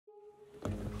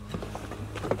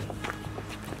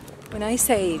When I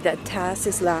say that Taz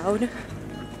is loud,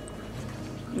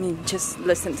 I mean, just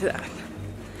listen to that.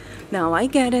 Now I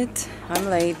get it, I'm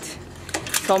late.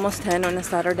 It's almost 10 on a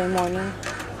Saturday morning.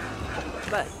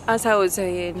 But as I was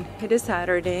saying, it is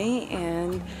Saturday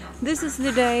and this is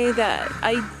the day that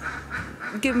I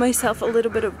give myself a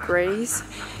little bit of grace.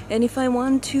 And if I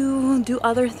want to do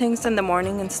other things in the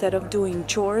morning instead of doing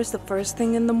chores the first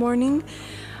thing in the morning,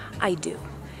 I do.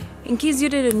 In case you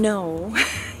didn't know,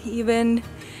 even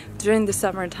during the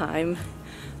summertime,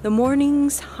 the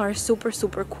mornings are super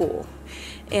cool.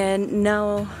 And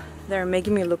now they're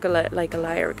making me look like a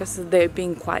liar because they're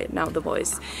being quiet now, the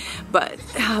boys. But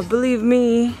believe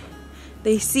me,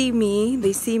 they see me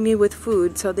with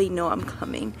food, so they know I'm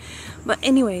coming. But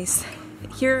anyways,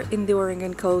 here in the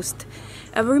Oregon coast,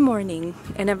 every morning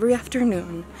and every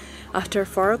afternoon after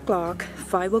 4 o'clock,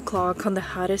 5 o'clock on the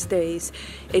hottest days,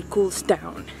 it cools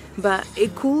down. But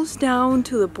it cools down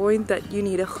to the point that you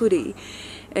need a hoodie.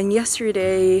 And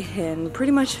yesterday and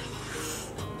pretty much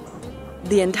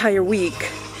the entire week,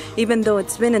 even though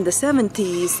it's been in the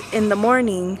 70s, in the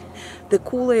morning, the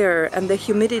cool air and the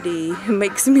humidity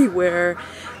makes me wear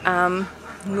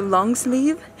long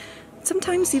sleeve,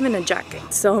 sometimes even a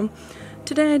jacket. So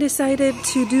today I decided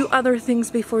to do other things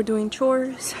before doing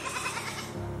chores.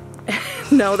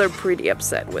 Now they're pretty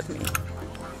upset with me.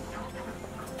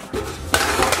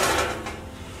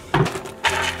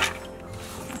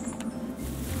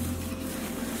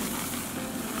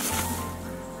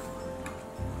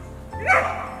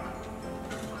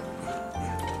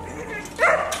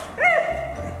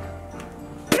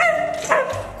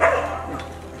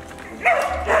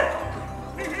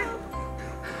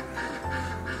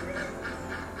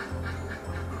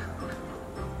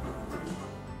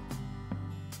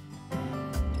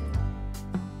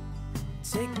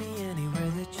 Take me anywhere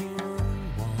that you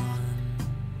want.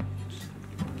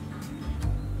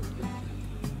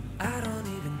 I don't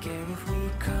even care if we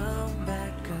come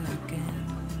back again.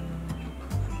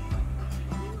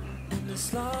 And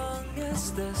as long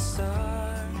as the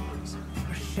stars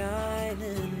are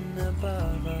shining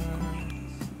above us,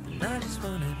 and I just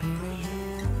wanna be where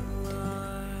you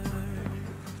are.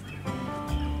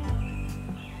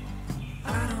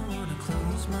 I don't wanna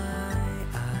close my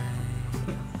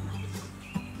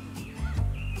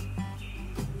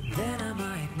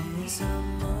a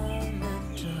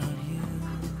moment of you,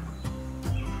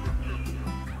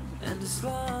 and as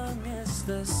long as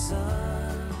the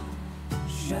sun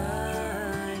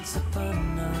shines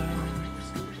upon us,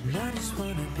 and I just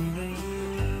wanna be where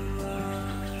you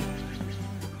are.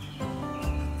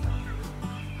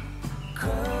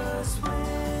 'Cause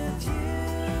with you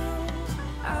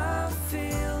I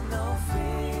feel no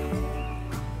fear,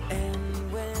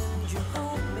 and when you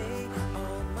hold me,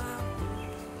 all my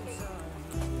wounds are.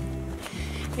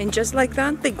 And just like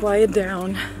that, they quiet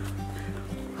down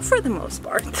for the most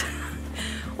part.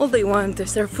 All they want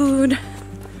is their food,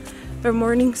 their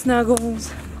morning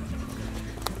snuggles,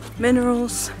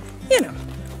 minerals, you know,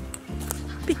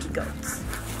 picky goats.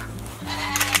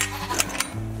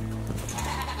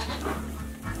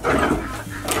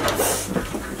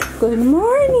 Good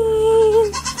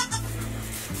morning!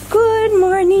 Good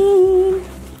morning!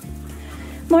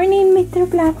 Morning, Mr.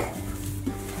 Black.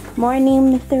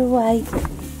 Morning, Mr. White.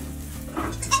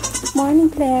 Morning,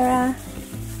 Clara.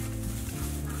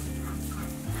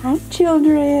 Hi,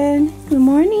 children. Good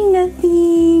morning,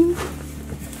 nothing.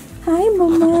 Hi,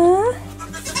 Mama.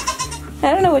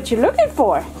 I don't know what you're looking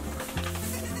for.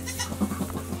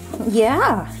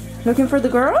 Yeah, looking for the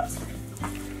girls?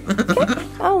 Okay,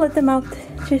 I'll let them out.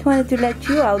 Just wanted to let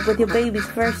you out with your babies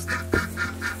first.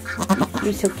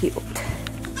 You're so cute.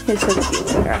 You're so cute,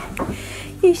 Clara.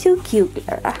 You're so cute,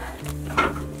 Clara.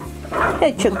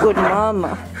 That's a good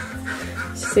mama.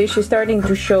 See, she's starting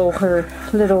to show her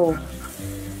little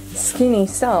skinny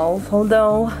self,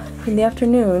 although in the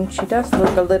afternoon she does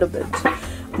look a little bit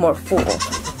more full.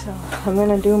 So I'm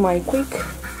gonna do my quick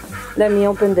let me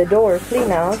open the door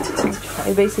clean out, which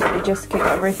I basically just kick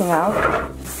everything out.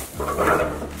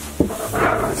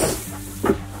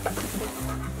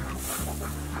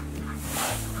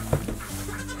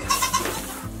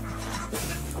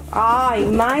 Ay,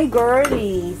 my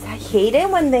girlies. I hate it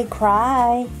when they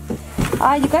cry.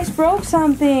 Ah, you guys broke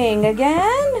something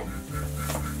again?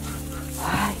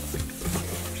 Ay,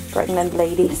 pregnant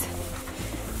ladies.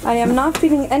 I am not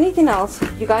feeling anything else.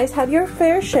 You guys have your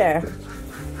fair share.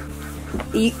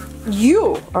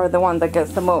 You are the one that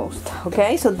gets the most,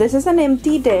 okay? So this is an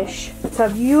empty dish. It's a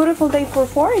beautiful day for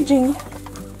foraging.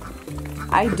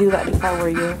 I'd do that if I were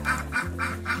you.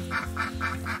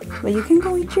 But you can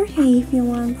go eat your hay if you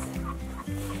want.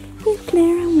 If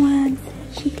Clara wants,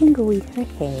 she can go eat her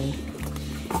hay.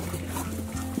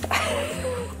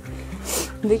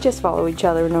 They just follow each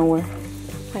other nowhere.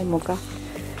 Hi, Mocha.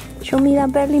 Show me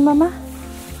that belly, mama.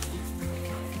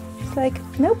 It's like,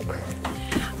 nope.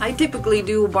 I typically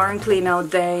do barn clean out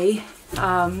day.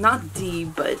 Not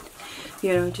deep, but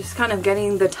you know, just kind of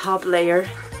getting the top layer,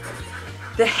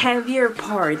 the heavier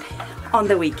part on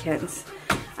the weekends.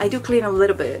 I do clean a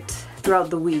little bit throughout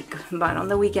the week, but on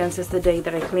the weekends is the day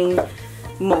that I clean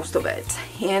most of it.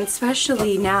 And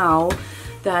especially now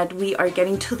that we are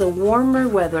getting to the warmer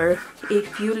weather,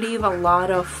 if you leave a lot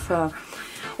of,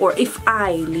 or if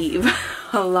I leave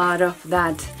a lot of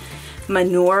that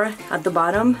manure at the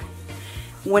bottom,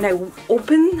 when I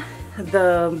open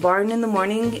the barn in the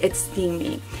morning, it's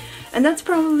steamy. And that's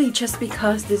probably just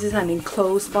because this is an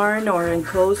enclosed barn or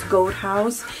enclosed goat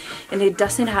house, and it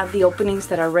doesn't have the openings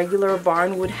that a regular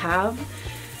barn would have.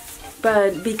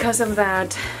 But because of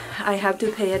that, I have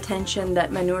to pay attention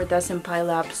that manure doesn't pile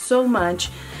up so much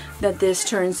that this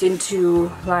turns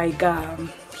into like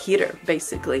heater,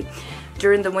 basically.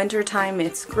 During the winter time,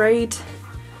 it's great,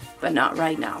 but not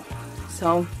right now.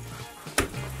 So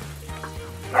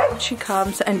she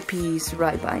comes and pees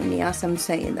right by me as I'm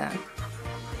saying that.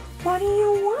 What do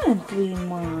you want, wee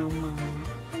mama?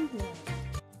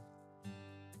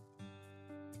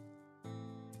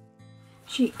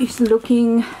 She is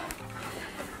looking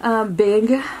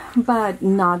big, but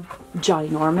not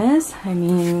ginormous. I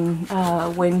mean,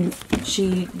 when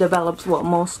she develops, well,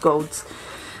 most goats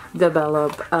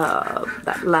develop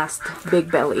that last big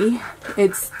belly.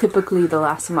 It's typically the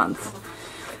last month.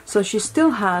 So she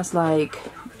still has like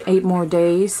 8 more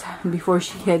days before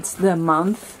she hits the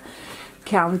month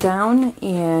countdown,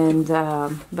 and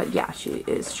but yeah, she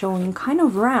is showing kind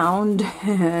of round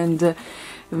and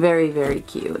very, very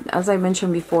cute. As I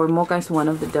mentioned before, Mocha is one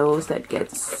of the does that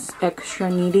gets extra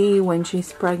needy when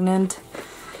she's pregnant,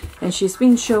 and she's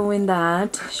been showing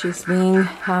that. She's been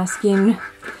asking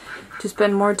to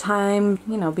spend more time,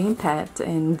 you know, being pet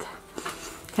and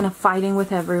kind of fighting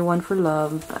with everyone for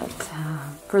love, but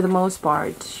for the most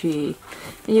part, and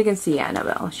you can see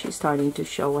Annabelle, she's starting to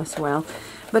show as well.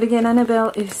 But again,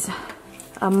 Annabelle is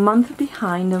a month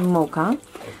behind Mocha,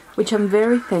 which I'm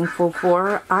very thankful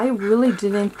for. I really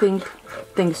didn't think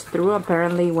things through,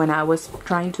 apparently, when I was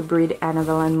trying to breed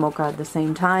Annabelle and Mocha at the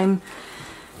same time.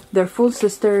 They're full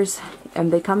sisters,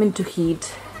 and they come into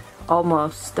heat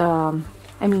almost, I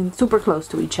mean, super close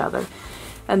to each other.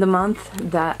 And the month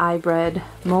that I bred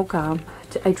Mocha,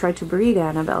 I tried to breed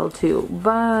Annabelle too,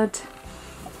 but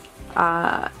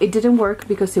it didn't work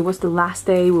because it was the last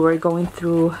day we were going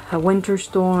through a winter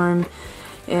storm,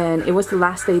 and it was the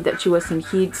last day that she was in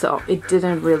heat, so it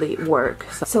didn't really work.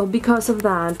 So because of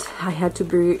that, I had to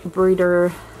breed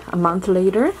her a month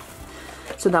later.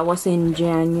 So that was in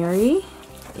January,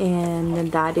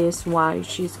 and that is why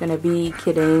she's gonna be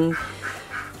kidding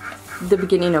the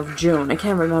beginning of June. I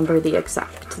can't remember the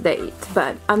exact date,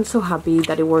 but I'm so happy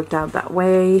that it worked out that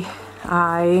way.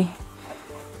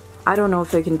 I don't know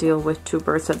if I can deal with 2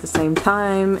 births at the same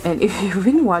time, and if you've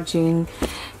been watching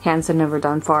Hands That Never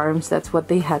Done Farms, that's what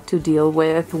they had to deal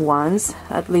with once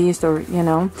at least, or you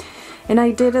know. And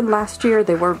I did it last year.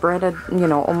 They were bred at, you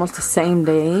know, almost the same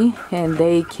day, and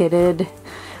they kidded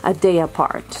a day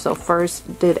apart. So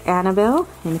first did Annabelle,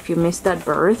 and if you missed that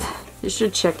birth, you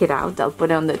should check it out. I'll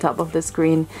put it on the top of the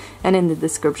screen and in the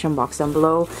description box down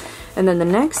below. And then the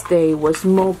next day was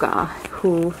Mocha,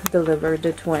 who delivered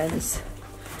the twins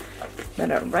that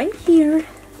are right here.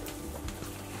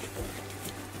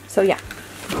 So yeah,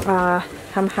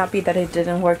 I'm happy that it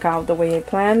didn't work out the way I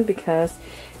planned, because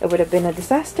it would have been a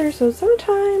disaster. So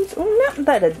sometimes, well, not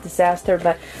that a disaster,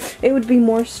 but it would be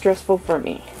more stressful for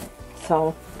me.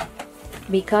 So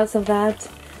because of that,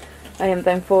 I am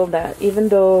thankful that even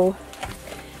though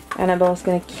Annabelle's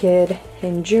gonna kid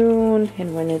in June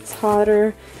and when it's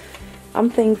hotter, I'm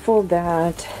thankful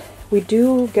that we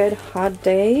do get hot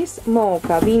days.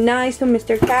 Mocha, be nice to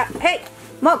Mr. Cat. Hey,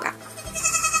 Mocha!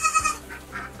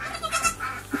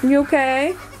 You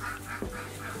okay?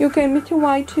 You okay, Mr.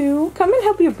 White too? Come and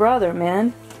help your brother,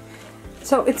 man.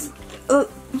 So it's,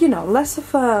 you know, less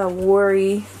of a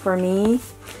worry for me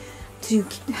to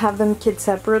have them kid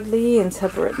separately in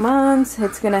separate months.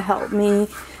 It's gonna help me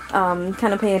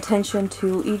kind of pay attention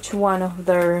to each one of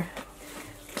their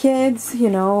kids. You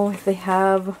know, if they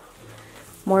have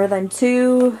more than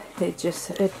 2,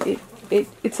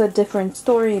 it's a different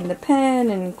story in the pen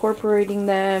and incorporating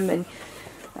them. And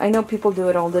I know people do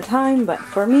it all the time, but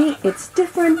for me it's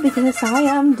different because I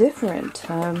am different.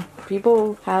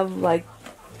 People have like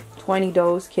 20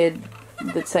 does kid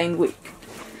the same week,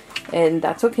 And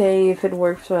that's okay if it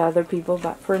works for other people,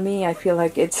 but for me, I feel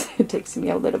like it takes me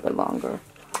a little bit longer.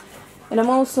 And I'm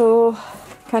also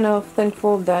kind of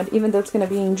thankful that even though it's going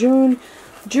to be in June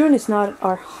is not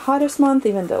our hottest month,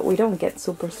 even though we don't get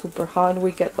super hot.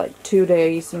 We get like 2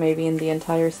 days maybe in the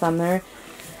entire summer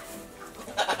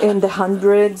in the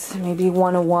hundreds, maybe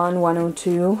 101,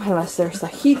 102, unless there's a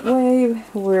heat wave.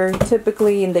 We're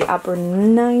typically in the upper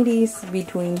 90s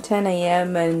between 10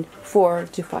 a.m. and 4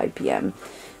 to 5 p.m.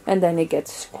 and then it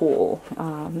gets cool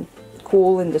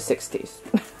in the 60s.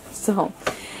 So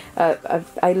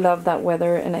I love that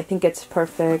weather, and I think it's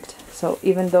perfect. So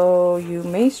even though you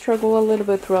may struggle a little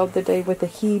bit throughout the day with the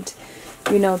heat,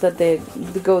 you know that the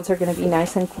goats are going to be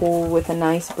nice and cool with a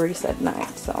nice breeze at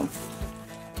night.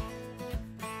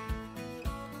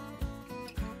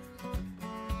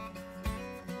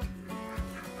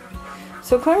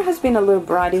 So Clara has been a little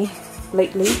bratty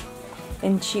lately,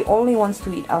 and she only wants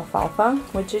to eat alfalfa,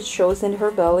 which it shows in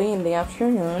her belly in the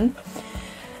afternoon.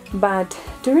 But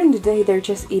during the day, they're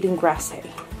just eating grass hay.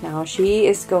 Now she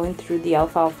is going through the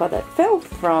alfalfa that fell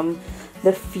from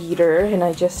the feeder and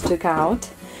I just took out.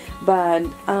 But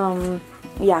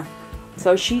yeah,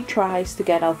 so she tries to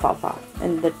get alfalfa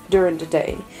during the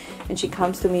day. And she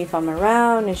comes to me if I'm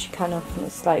around, and she kind of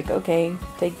is like, okay,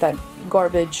 take that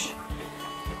garbage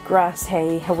grass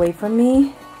hay away from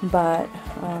me. But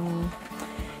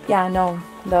yeah, no,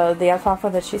 the alfalfa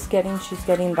that she's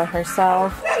getting by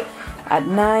herself at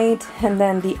night. And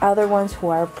then the other ones who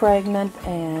are pregnant,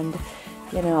 and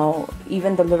you know,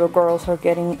 even the little girls are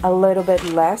getting a little bit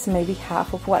less, maybe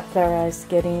half of what Clara is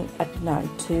getting at night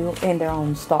too, in their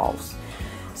own stalls.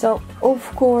 So of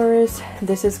course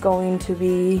this is going to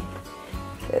be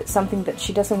something that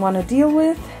she doesn't want to deal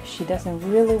with. She doesn't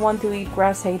really want to eat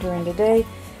grass hay during the day,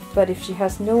 but if she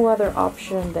has no other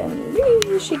option, then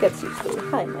she gets used to it.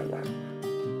 Hi, my love.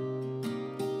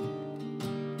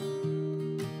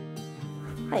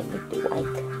 Hi, Mr.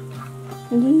 White.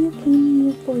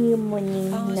 Looking for your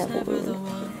morning snuggle.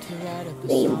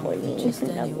 Hey, morning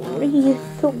snuggle. You're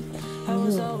so cute.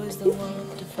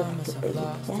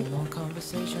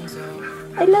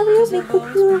 I love you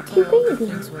because you're a cute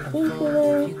baby. If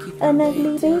you're an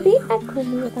ugly baby, I call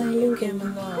you ugly baby.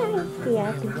 Hi, no.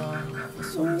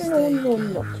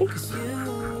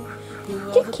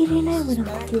 Just kidding, I wouldn't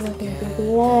call you ugly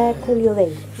baby. I call you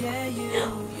baby.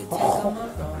 Oh.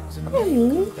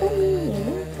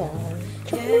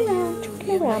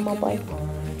 Choking around, my boy.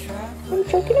 I'm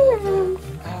choking around.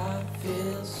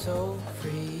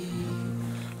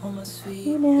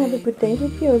 You know how to play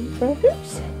with your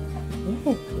brothers? Yes,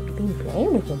 you've been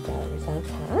playing with your brothers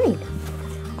outside.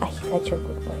 He's such a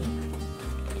good boy.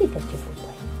 He's such a good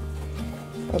boy.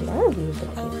 I love you, baby.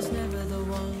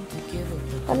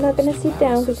 I'm not gonna sit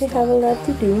down because I have a lot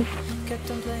to do.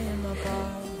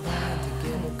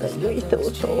 You're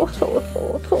so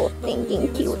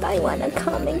stinking cute. I wanna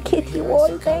come and kiss you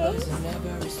all day.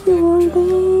 Kiss you all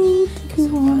day. Kiss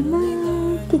you all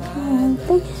night. Kiss you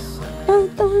all day.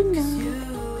 All night.